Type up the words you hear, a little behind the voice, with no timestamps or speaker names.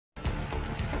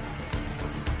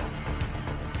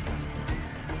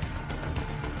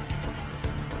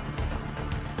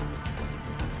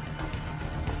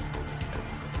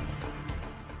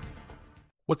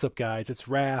What's up, guys? It's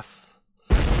Raf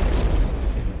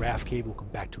and Rafcave. Welcome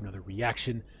back to another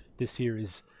reaction. This here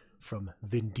is from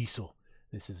Vin Diesel.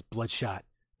 This is Bloodshot.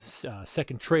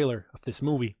 Second trailer of this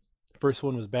movie. First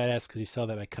one was badass because you saw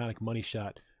that iconic money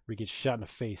shot where he gets shot in the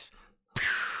face,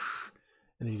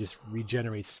 and then he just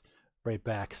regenerates right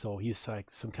back. So he's like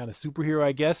some kind of superhero,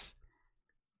 I guess.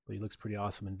 But he looks pretty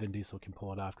awesome, and Vin Diesel can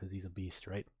pull it off because he's a beast,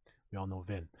 right? We all know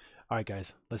Vin. All right,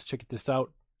 guys, let's check this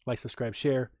out. Like, subscribe,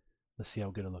 share. Let's see how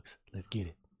good it looks. Let's get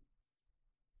it.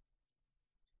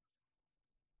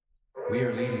 We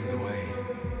are leading the way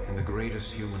in the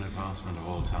greatest human advancement of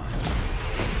all time.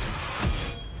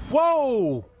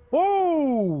 Whoa!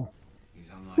 Whoa! He's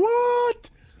unlike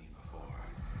What? seen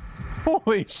before.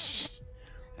 Holy sh!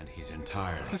 And he's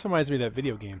entirely This reminds me of that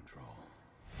video game. control.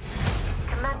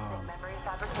 Commencing memory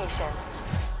fabrication.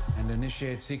 And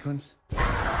initiate sequence.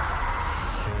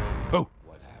 Oh!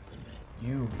 What happened?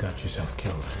 You got yourself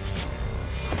killed.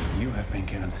 You have been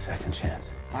given a second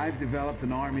chance. I've developed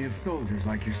an army of soldiers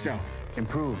like yourself.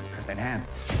 Improved,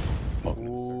 enhanced.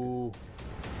 Ooh.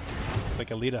 It's like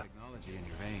Alita. Technology in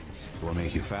your veins will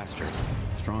make you faster,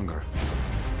 stronger.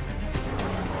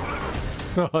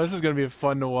 Oh, this is gonna be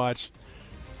fun to watch.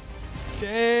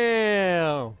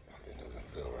 Damn! Something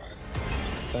doesn't feel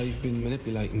right. That he's been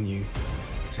manipulating you.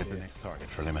 Set the next target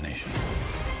for elimination.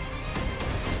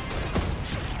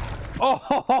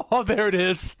 Oh, there it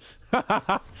is. You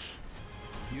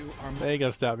are They ain't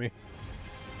gonna stop me.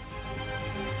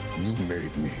 You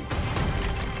made me,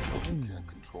 but you can't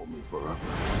control me forever.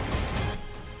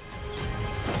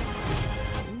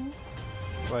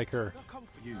 Like her.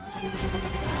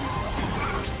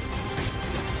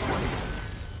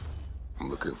 I'm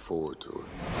looking forward to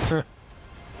it.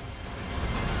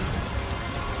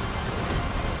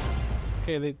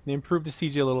 Okay, they improved the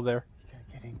CG a little there.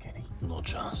 Get in, Kenny. No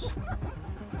chance.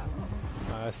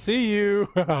 I see you.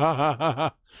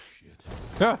 Shit.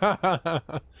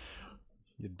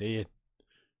 You're dead.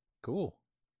 Cool.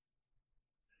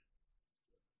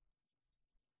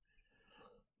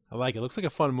 I like it. Looks like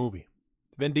a fun movie.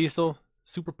 Vin Diesel,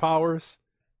 superpowers,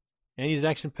 and he's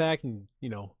action-packed and, you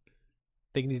know,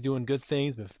 thinking he's doing good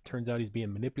things, but it turns out he's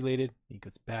being manipulated. He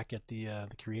gets back at the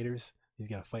creators. He's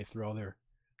got to fight through all their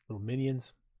little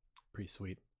minions. Pretty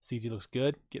sweet. CG looks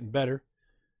good, getting better.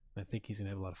 I think he's going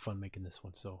to have a lot of fun making this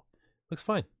one, so looks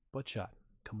fine. Bloodshot,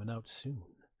 coming out soon.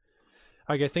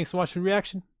 Alright guys, thanks for watching the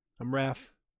reaction. I'm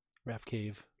Raf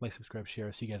Cave. Like, subscribe,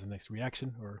 share. See you guys in the next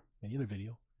reaction or any other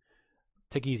video.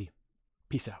 Take it easy.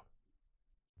 Peace out.